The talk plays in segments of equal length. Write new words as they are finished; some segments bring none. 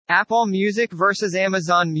Apple Music vs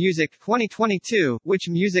Amazon Music 2022, which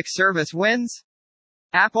music service wins?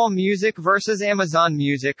 Apple Music vs Amazon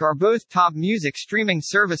Music are both top music streaming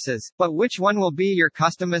services, but which one will be your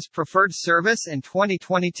customer's preferred service in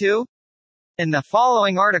 2022? In the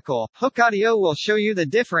following article, Hook Audio will show you the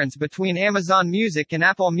difference between Amazon Music and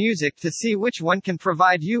Apple Music to see which one can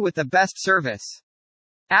provide you with the best service.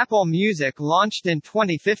 Apple Music launched in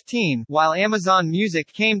 2015, while Amazon Music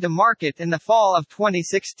came to market in the fall of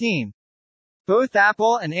 2016. Both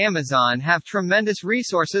Apple and Amazon have tremendous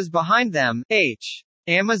resources behind them.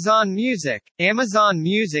 Amazon Music. Amazon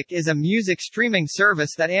Music is a music streaming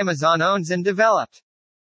service that Amazon owns and developed.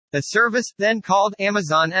 The service, then called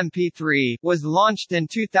Amazon MP3, was launched in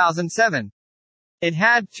 2007. It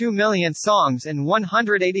had 2 million songs and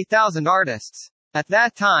 180,000 artists. At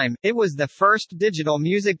that time, it was the first digital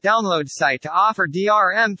music download site to offer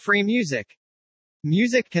DRM-free music.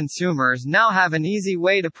 Music consumers now have an easy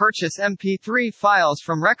way to purchase MP3 files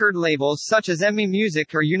from record labels such as EMI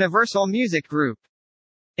Music or Universal Music Group.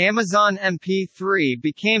 Amazon MP3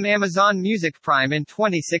 became Amazon Music Prime in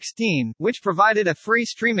 2016, which provided a free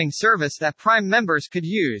streaming service that Prime members could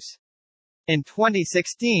use. In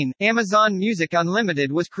 2016, Amazon Music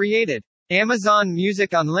Unlimited was created. Amazon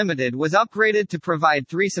Music Unlimited was upgraded to provide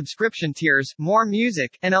 3 subscription tiers, more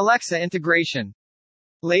music, and Alexa integration.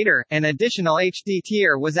 Later, an additional HD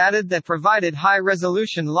tier was added that provided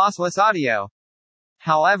high-resolution lossless audio.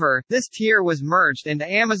 However, this tier was merged into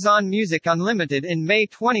Amazon Music Unlimited in May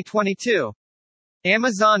 2022.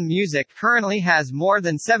 Amazon Music currently has more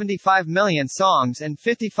than 75 million songs and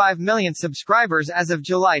 55 million subscribers as of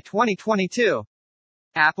July 2022.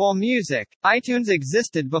 Apple Music. iTunes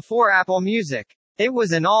existed before Apple Music. It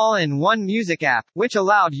was an all-in-one music app, which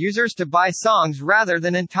allowed users to buy songs rather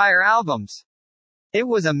than entire albums. It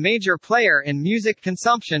was a major player in music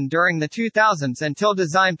consumption during the 2000s until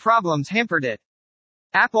design problems hampered it.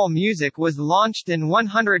 Apple Music was launched in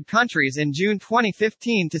 100 countries in June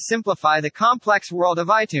 2015 to simplify the complex world of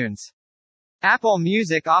iTunes. Apple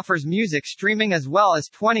Music offers music streaming as well as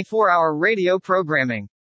 24-hour radio programming.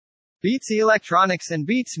 Beats Electronics and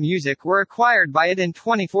Beats Music were acquired by it in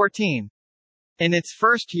 2014. In its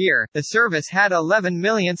first year, the service had 11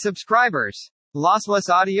 million subscribers. Lossless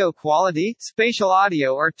audio quality, spatial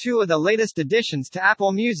audio are 2 of the latest additions to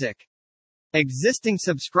Apple Music. Existing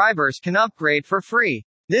subscribers can upgrade for free.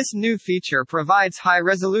 This new feature provides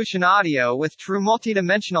high-resolution audio with true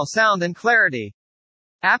multidimensional sound and clarity.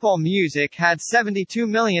 Apple Music had 72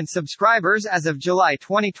 million subscribers as of July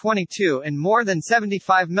 2022 and more than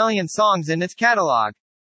 75 million songs in its catalog.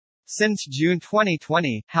 Since June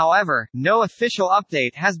 2020, however, no official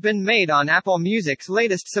update has been made on Apple Music's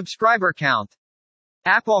latest subscriber count.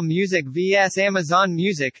 Apple Music vs Amazon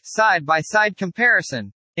Music, side-by-side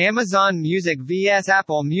comparison. Amazon Music vs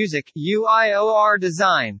Apple Music, UIOR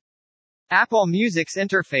design. Apple Music's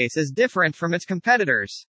interface is different from its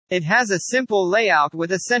competitors. It has a simple layout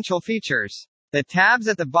with essential features. The tabs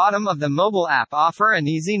at the bottom of the mobile app offer an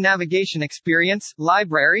easy navigation experience.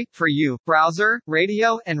 Library, for you, browser,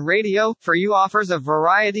 radio, and radio, for you offers a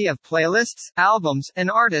variety of playlists, albums,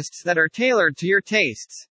 and artists that are tailored to your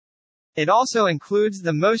tastes. It also includes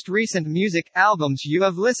the most recent music albums you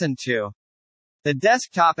have listened to. The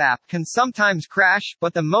desktop app can sometimes crash,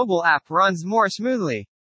 but the mobile app runs more smoothly.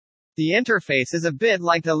 The interface is a bit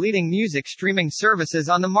like the leading music streaming services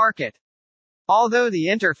on the market. Although the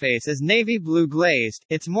interface is navy blue glazed,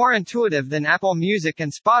 it's more intuitive than Apple Music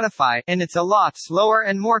and Spotify, and it's a lot slower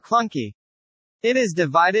and more clunky. It is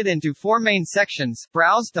divided into 4 main sections.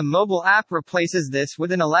 Browse. The mobile app replaces this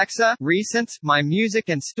with an Alexa, Recents, My Music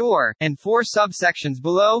and Store, and 4 subsections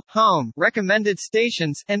below: Home, Recommended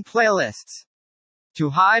Stations, and Playlists. To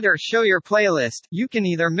hide or show your playlist, you can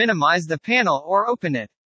either minimize the panel or open it.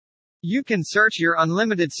 You can search your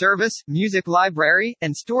unlimited service, music library,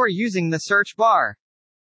 and store using the search bar.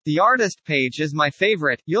 The artist page is my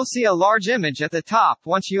favorite. You'll see a large image at the top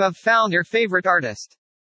once you have found your favorite artist.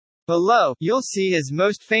 Below, you'll see his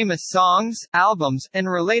most famous songs, albums, and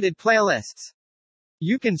related playlists.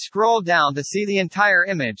 You can scroll down to see the entire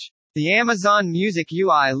image. The Amazon Music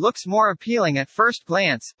UI looks more appealing at first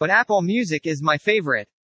glance, but Apple Music is my favorite.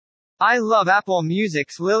 I love Apple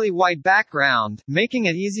Music's lily white background, making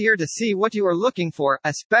it easier to see what you are looking for,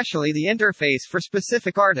 especially the interface for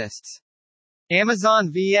specific artists.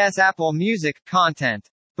 Amazon vs Apple Music content.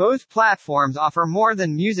 Both platforms offer more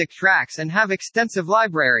than music tracks and have extensive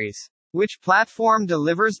libraries. Which platform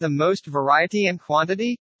delivers the most variety and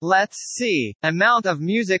quantity? Let's see. Amount of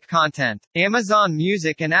music content. Amazon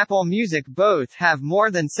Music and Apple Music both have more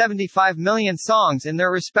than 75 million songs in their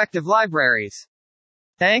respective libraries.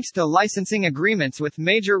 Thanks to licensing agreements with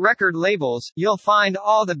major record labels, you'll find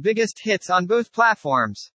all the biggest hits on both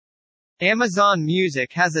platforms. Amazon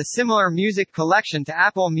Music has a similar music collection to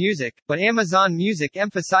Apple Music, but Amazon Music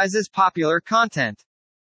emphasizes popular content.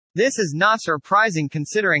 This is not surprising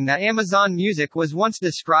considering that Amazon Music was once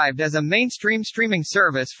described as a mainstream streaming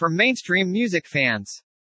service for mainstream music fans.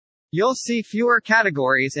 You'll see fewer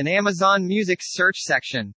categories in Amazon Music's search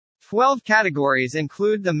section. 12 categories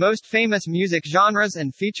include the most famous music genres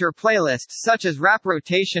and feature playlists such as rap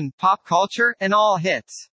rotation, pop culture, and all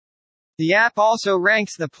hits. The app also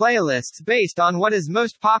ranks the playlists based on what is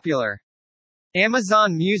most popular.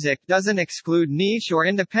 Amazon Music doesn't exclude niche or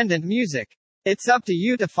independent music. It's up to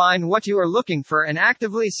you to find what you are looking for and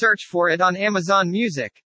actively search for it on Amazon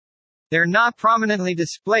Music. They're not prominently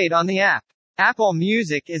displayed on the app. Apple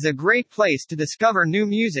Music is a great place to discover new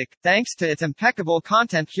music, thanks to its impeccable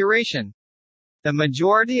content curation. The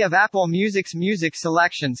majority of Apple Music's music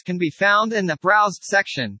selections can be found in the Browsed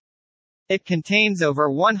section. It contains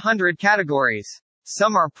over 100 categories.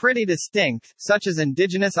 Some are pretty distinct, such as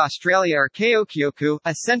Indigenous Australia or Kaokyoku,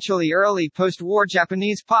 essentially early post-war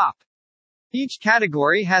Japanese pop. Each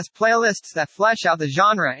category has playlists that flesh out the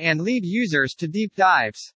genre and lead users to deep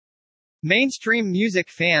dives. Mainstream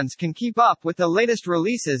music fans can keep up with the latest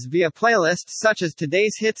releases via playlists such as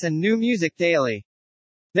Today's Hits and New Music Daily.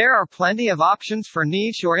 There are plenty of options for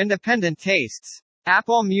niche or independent tastes.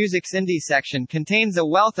 Apple Music's indie section contains a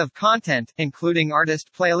wealth of content, including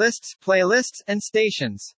artist playlists, and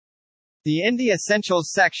stations. The Indie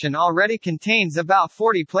Essentials section already contains about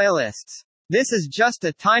 40 playlists. This is just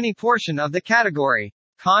a tiny portion of the category.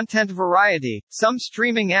 Content variety. Some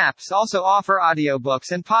streaming apps also offer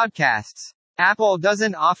audiobooks and podcasts. Apple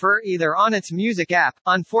doesn't offer either on its music app,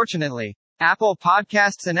 unfortunately. Apple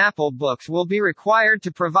Podcasts and Apple Books will be required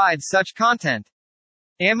to provide such content.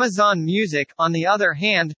 Amazon Music, on the other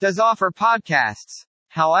hand, does offer podcasts.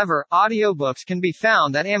 However, audiobooks can be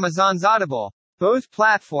found at Amazon's Audible. Both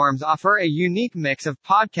platforms offer a unique mix of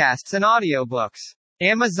podcasts and audiobooks.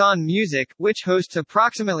 Amazon Music, which hosts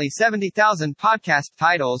approximately 70,000 podcast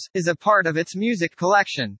titles, is a part of its music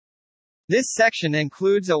collection. This section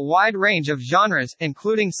includes a wide range of genres,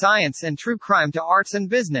 including science and true crime to arts and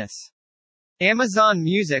business. Amazon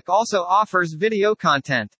Music also offers video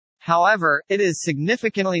content. However, it is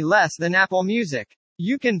significantly less than Apple Music.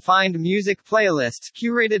 You can find music playlists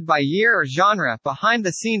curated by year or genre,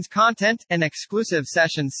 behind-the-scenes content, and exclusive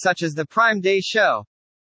sessions such as the Prime Day Show.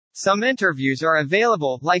 Some interviews are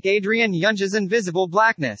available, like Adrian Young's Invisible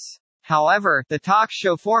Blackness. However, the talk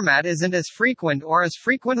show format isn't as frequent or as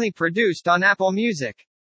frequently produced on Apple Music.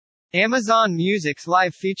 Amazon Music's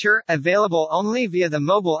live feature, available only via the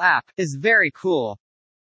mobile app, is very cool.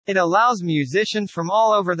 It allows musicians from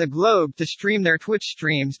all over the globe to stream their Twitch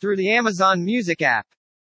streams through the Amazon Music app.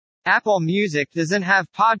 Apple Music doesn't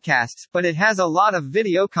have podcasts, but it has a lot of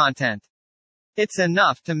video content. It's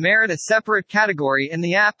enough to merit a separate category in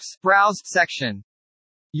the app's Browsed section.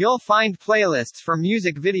 You'll find playlists for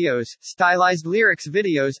music videos, stylized lyrics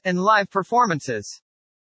videos, and live performances.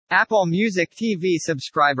 Apple Music TV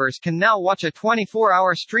subscribers can now watch a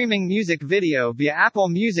 24-hour streaming music video via Apple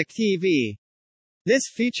Music TV. This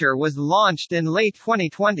feature was launched in late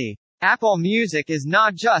 2020. Apple Music is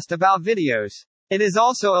not just about videos. It is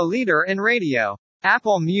also a leader in radio.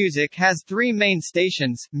 Apple Music has 3 main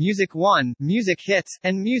stations: Music One, Music Hits,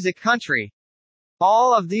 and Music Country.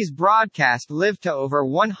 All of these broadcasts live to over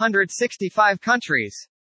 165 countries.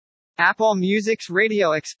 Apple Music's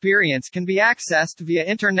radio experience can be accessed via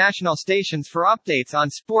international stations for updates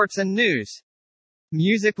on sports and news.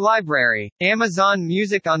 Music Library. Amazon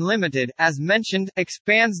Music Unlimited, as mentioned,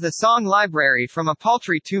 expands the song library from a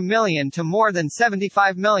paltry 2 million to more than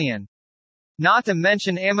 75 million. Not to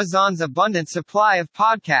mention Amazon's abundant supply of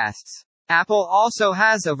podcasts. Apple also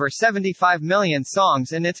has over 75 million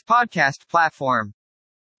songs in its podcast platform.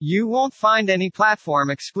 You won't find any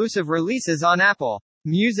platform-exclusive releases on Apple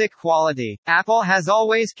Music quality. Apple has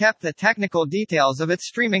always kept the technical details of its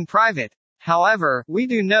streaming private. However, we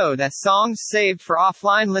do know that songs saved for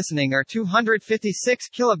offline listening are 256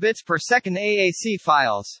 kilobits per second AAC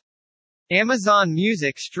files. Amazon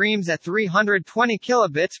Music streams at 320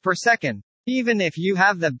 kilobits per second. Even if you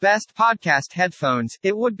have the best podcast headphones,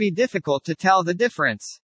 it would be difficult to tell the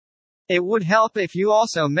difference. It would help if you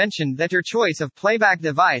also mentioned that your choice of playback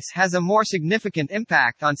device has a more significant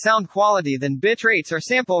impact on sound quality than bit rates or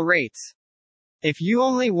sample rates. If you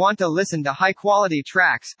only want to listen to high-quality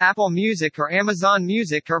tracks, Apple Music or Amazon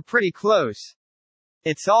Music are pretty close.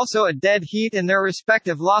 It's also a dead heat in their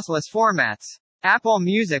respective lossless formats. Apple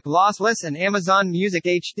Music Lossless and Amazon Music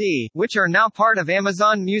HD, which are now part of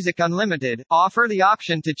Amazon Music Unlimited, offer the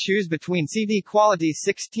option to choose between CD quality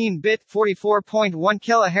 16-bit 44.1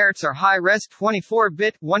 kHz or high-res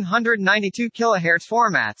 24-bit 192 kHz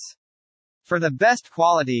formats. For the best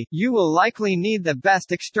quality, you will likely need the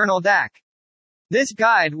best external DAC. This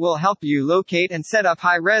guide will help you locate and set up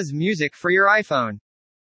high-res music for your iPhone.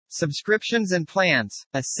 Subscriptions and plans.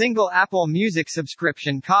 A single Apple Music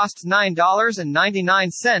subscription costs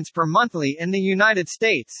 $9.99 per monthly in the United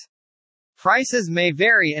States. Prices may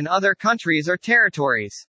vary in other countries or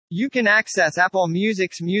territories. You can access Apple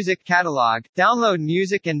Music's music catalog, download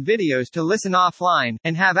music and videos to listen offline,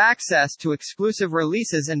 and have access to exclusive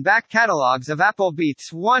releases and back catalogs of Apple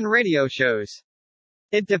Beats One radio shows.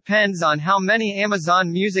 It depends on how many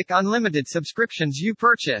Amazon Music Unlimited subscriptions you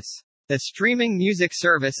purchase. The streaming music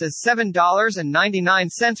service is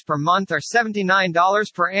 $7.99 per month or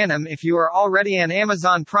 $79 per annum if you are already an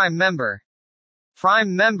Amazon Prime member.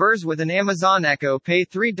 Prime members with an Amazon Echo pay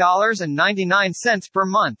 $3.99 per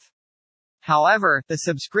month. However, the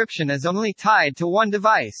subscription is only tied to one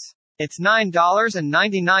device. It's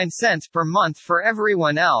 $9.99 per month for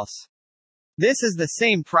everyone else. This is the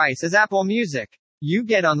same price as Apple Music. You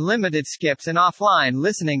get unlimited skips and offline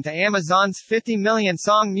listening to Amazon's 50 million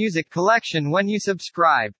song music collection when you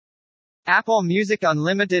subscribe. Apple Music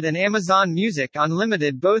Unlimited and Amazon Music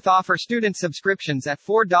Unlimited both offer student subscriptions at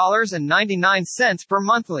 $4.99 per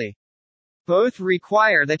monthly. Both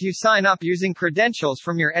require that you sign up using credentials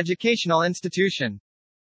from your educational institution.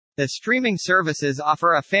 The streaming services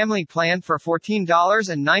offer a family plan for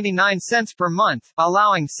 $14.99 per month,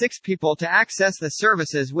 allowing 6 people to access the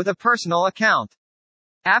services with a personal account.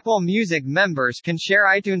 Apple Music members can share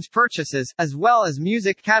iTunes purchases, as well as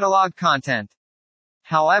music catalog content.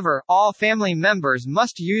 However, all family members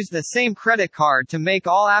must use the same credit card to make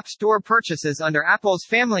all App Store purchases under Apple's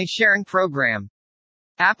family sharing program.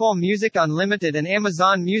 Apple Music Unlimited and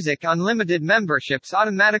Amazon Music Unlimited memberships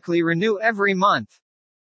automatically renew every month.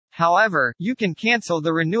 However, you can cancel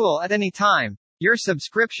the renewal at any time. Your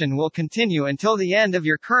subscription will continue until the end of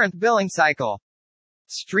your current billing cycle.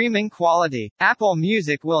 Streaming quality. Apple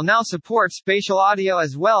Music will now support spatial audio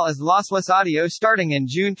as well as lossless audio starting in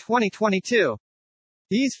June 2022.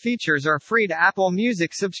 These features are free to Apple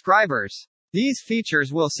Music subscribers. These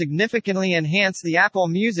features will significantly enhance the Apple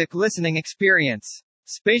Music listening experience.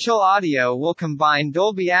 Spatial audio will combine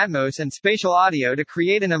Dolby Atmos and spatial audio to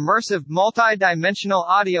create an immersive, multi-dimensional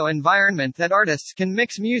audio environment that artists can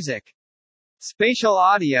mix music. Spatial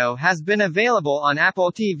audio has been available on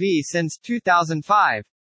Apple TV since 2005.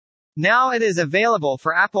 Now it is available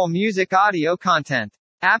for Apple Music audio content.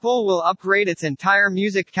 Apple will upgrade its entire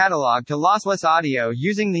music catalog to lossless audio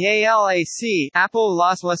using the ALAC, Apple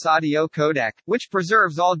Lossless Audio Codec, which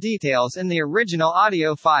preserves all details in the original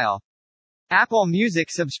audio file. Apple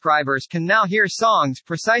Music subscribers can now hear songs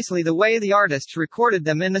precisely the way the artists recorded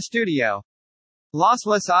them in the studio.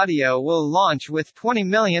 Lossless audio will launch with 20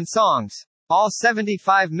 million songs. All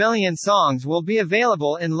 75 million songs will be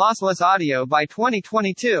available in lossless audio by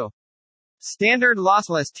 2022. Standard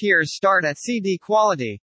lossless tiers start at CD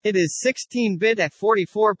quality. It is 16-bit at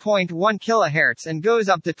 44.1 kHz and goes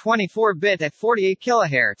up to 24-bit at 48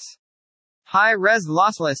 kHz. High-res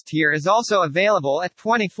lossless tier is also available at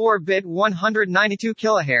 24-bit 192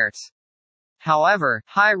 kHz. However,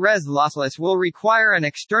 high-res lossless will require an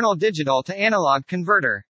external digital to analog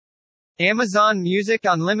converter. Amazon Music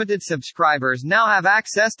Unlimited subscribers now have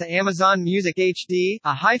access to Amazon Music HD,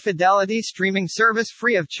 a high-fidelity streaming service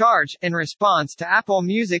free of charge, in response to Apple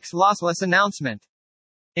Music's lossless announcement.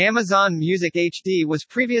 Amazon Music HD was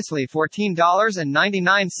previously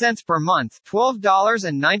 $14.99 per month,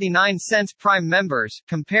 $12.99 Prime members,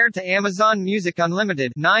 compared to Amazon Music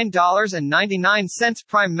Unlimited $9.99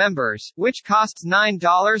 Prime members, which costs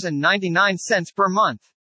 $9.99 per month.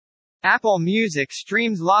 Apple Music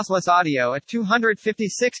streams lossless audio at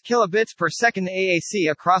 256 kilobits per second AAC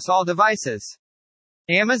across all devices.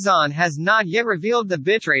 Amazon has not yet revealed the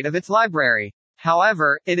bitrate of its library.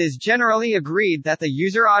 However, it is generally agreed that the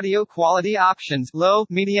user audio quality options low,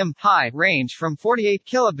 medium, high range from 48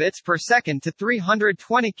 kilobits per second to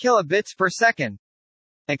 320 kilobits per second.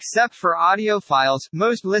 Except for audio files,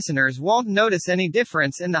 most listeners won't notice any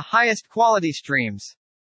difference in the highest quality streams.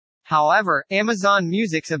 However, Amazon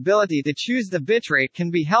Music's ability to choose the bitrate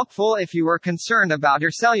can be helpful if you are concerned about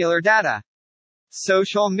your cellular data.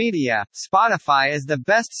 Social media. Spotify is the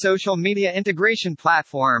best social media integration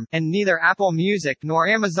platform, and neither Apple Music nor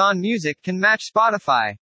Amazon Music can match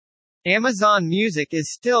Spotify. Amazon Music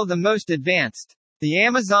is still the most advanced. The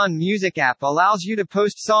Amazon Music app allows you to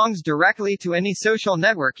post songs directly to any social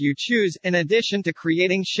network you choose, in addition to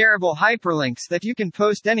creating shareable hyperlinks that you can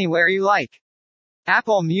post anywhere you like.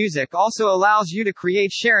 Apple Music also allows you to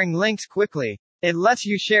create sharing links quickly. It lets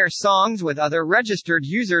you share songs with other registered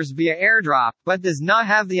users via AirDrop, but does not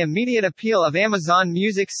have the immediate appeal of Amazon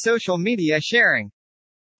Music's social media sharing.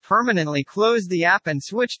 Permanently close the app and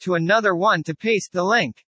switch to another one to paste the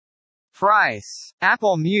link. Price.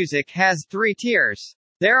 Apple Music has 3 tiers.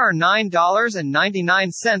 There are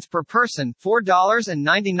 $9.99 per person,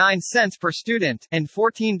 $4.99 per student, and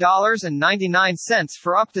 $14.99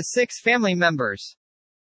 for up to 6 family members.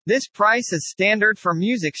 This price is standard for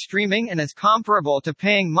music streaming and is comparable to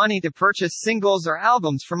paying money to purchase singles or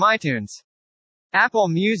albums from iTunes. Apple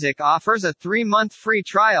Music offers a 3-month free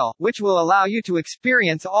trial, which will allow you to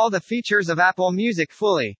experience all the features of Apple Music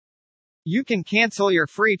fully. You can cancel your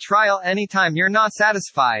free trial anytime you're not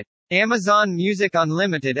satisfied. Amazon Music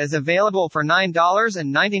Unlimited is available for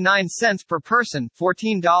 $9.99 per person,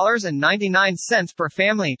 $14.99 per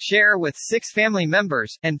family share with 6 family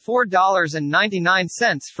members, and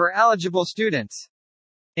 $4.99 for eligible students.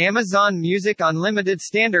 Amazon Music Unlimited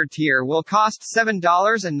Standard tier will cost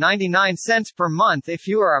 $7.99 per month if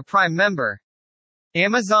you are a Prime member.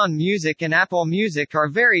 Amazon Music and Apple Music are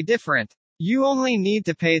very different. You only need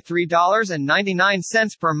to pay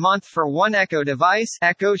 $3.99 per month for one Echo device,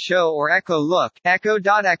 Echo Show or Echo Look, Echo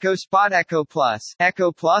Dot, Echo Spot, Echo Plus,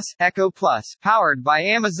 Echo Plus, Echo Plus, powered by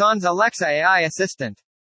Amazon's Alexa AI assistant.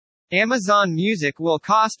 Amazon Music will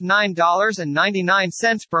cost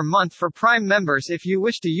 $9.99 per month for Prime members if you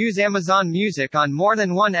wish to use Amazon Music on more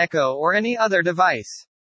than one Echo or any other device.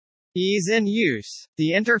 Ease in use.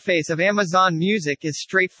 The interface of Amazon Music is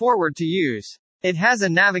straightforward to use. It has a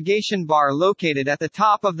navigation bar located at the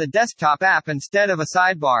top of the desktop app instead of a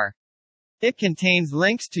sidebar. It contains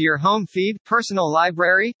links to your home feed, personal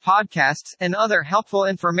library, podcasts, and other helpful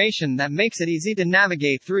information that makes it easy to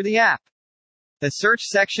navigate through the app. The search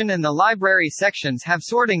section and the library sections have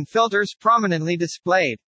sorting filters prominently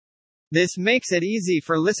displayed. This makes it easy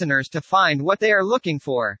for listeners to find what they are looking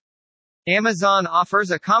for. Amazon offers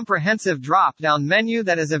a comprehensive drop-down menu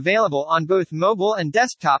that is available on both mobile and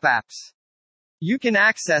desktop apps. You can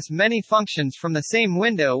access many functions from the same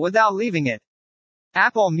window without leaving it.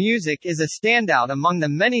 Apple Music is a standout among the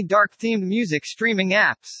many dark-themed music streaming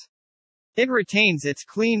apps. It retains its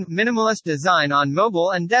clean, minimalist design on mobile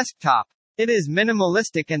and desktop. It is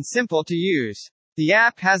minimalistic and simple to use. The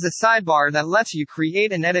app has a sidebar that lets you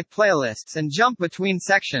create and edit playlists and jump between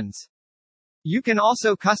sections. You can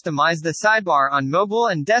also customize the sidebar on mobile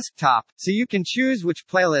and desktop, so you can choose which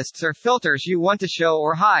playlists or filters you want to show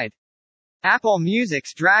or hide. Apple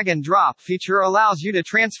Music's drag and drop feature allows you to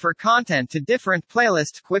transfer content to different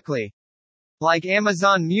playlists quickly. Like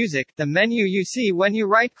Amazon Music, the menu you see when you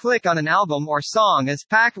right-click on an album or song is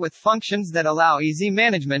packed with functions that allow easy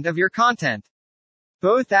management of your content.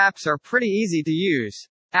 Both apps are pretty easy to use.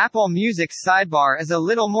 Apple Music's sidebar is a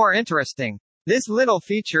little more interesting. This little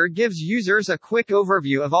feature gives users a quick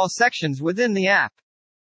overview of all sections within the app.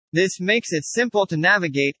 This makes it simple to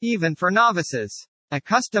navigate, even for novices. A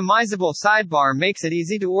customizable sidebar makes it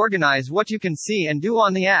easy to organize what you can see and do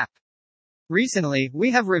on the app. Recently,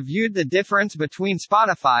 we have reviewed the difference between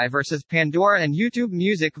Spotify versus Pandora and YouTube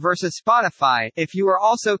Music versus Spotify. If you are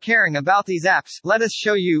also caring about these apps, let us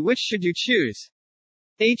show you which should you choose.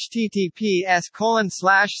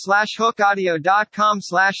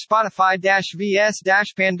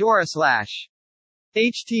 https://hookaudio.com/spotify-vs-pandora/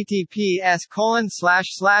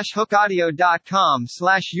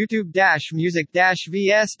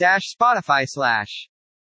 https://hookaudio.com/youtube-music-vs-spotify/.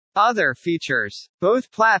 Other features. Both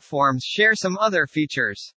platforms share some other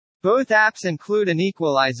features. Both apps include an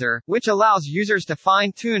equalizer, which allows users to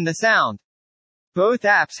fine-tune the sound. Both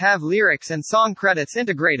apps have lyrics and song credits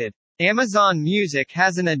integrated. Amazon Music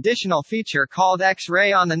has an additional feature called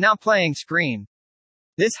X-Ray on the now playing screen.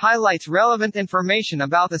 This highlights relevant information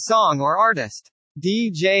about the song or artist.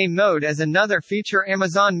 DJ Mode is another feature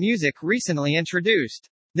Amazon Music recently introduced.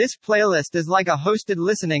 This playlist is like a hosted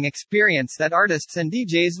listening experience that artists and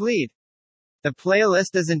DJs lead. The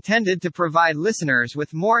playlist is intended to provide listeners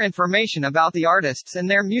with more information about the artists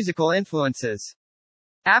and their musical influences.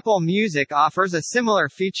 Apple Music offers a similar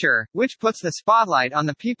feature, which puts the spotlight on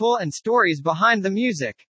the people and stories behind the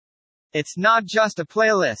music. It's not just a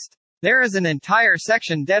playlist. There is an entire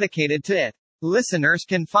section dedicated to it. Listeners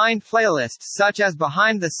can find playlists such as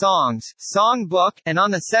Behind the Songs, Songbook, and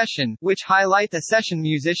On the Session, which highlight the session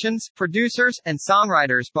musicians, producers, and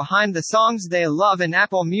songwriters behind the songs they love in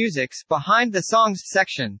Apple Music's Behind the Songs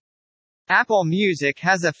section. Apple Music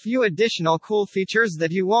has a few additional cool features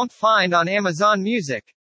that you won't find on Amazon Music.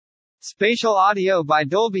 Spatial audio by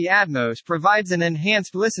Dolby Atmos provides an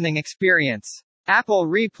enhanced listening experience. Apple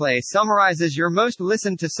Replay summarizes your most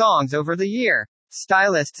listened to songs over the year.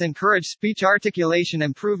 Stylists encourage speech articulation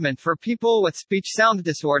improvement for people with speech sound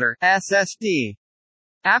disorder, SSD.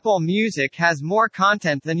 Apple Music has more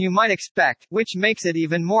content than you might expect, which makes it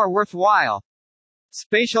even more worthwhile.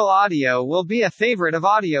 Spatial audio will be a favorite of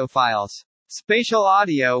audiophiles. Spatial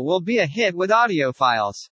audio will be a hit with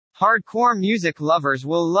audiophiles. Hardcore music lovers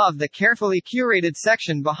will love the carefully curated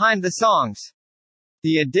section behind the songs.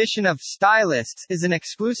 The addition of stylists is an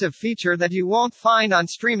exclusive feature that you won't find on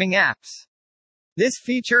streaming apps. This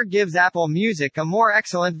feature gives Apple Music a more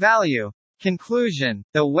excellent value. Conclusion: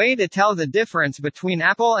 the way to tell the difference between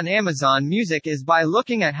Apple and Amazon Music is by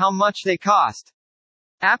looking at how much they cost.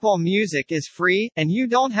 Apple Music is free, and you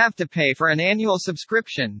don't have to pay for an annual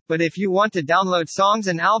subscription, but if you want to download songs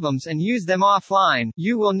and albums and use them offline,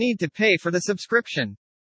 you will need to pay for the subscription.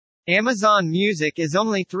 Amazon Music is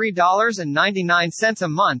only $3.99 a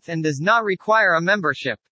month and does not require a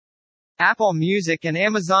membership. Apple Music and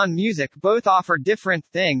Amazon Music both offer different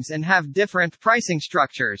things and have different pricing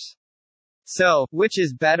structures. So, which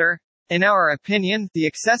is better? In our opinion, the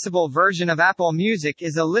accessible version of Apple Music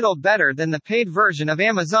is a little better than the paid version of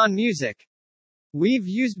Amazon Music. We've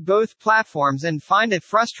used both platforms and find it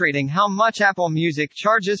frustrating how much Apple Music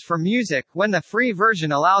charges for music when the free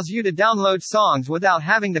version allows you to download songs without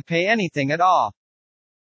having to pay anything at all.